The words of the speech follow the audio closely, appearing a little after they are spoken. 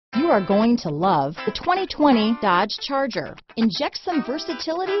are going to love the 2020 Dodge Charger. Inject some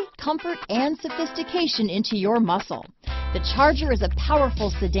versatility, comfort, and sophistication into your muscle. The Charger is a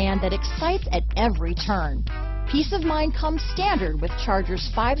powerful sedan that excites at every turn. Peace of mind comes standard with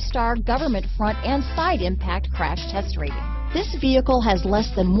Charger's 5-star government front and side impact crash test rating. This vehicle has less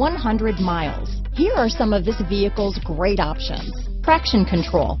than 100 miles. Here are some of this vehicle's great options: traction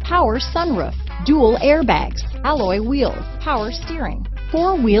control, power sunroof, dual airbags, alloy wheels, power steering,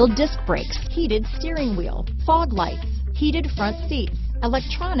 4-wheel disc brakes, heated steering wheel, fog lights, heated front seats,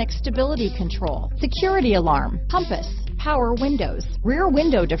 electronic stability control, security alarm, compass, power windows, rear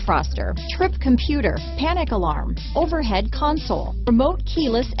window defroster, trip computer, panic alarm, overhead console, remote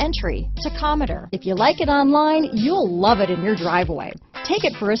keyless entry, tachometer. If you like it online, you'll love it in your driveway. Take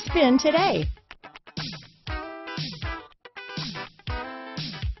it for a spin today.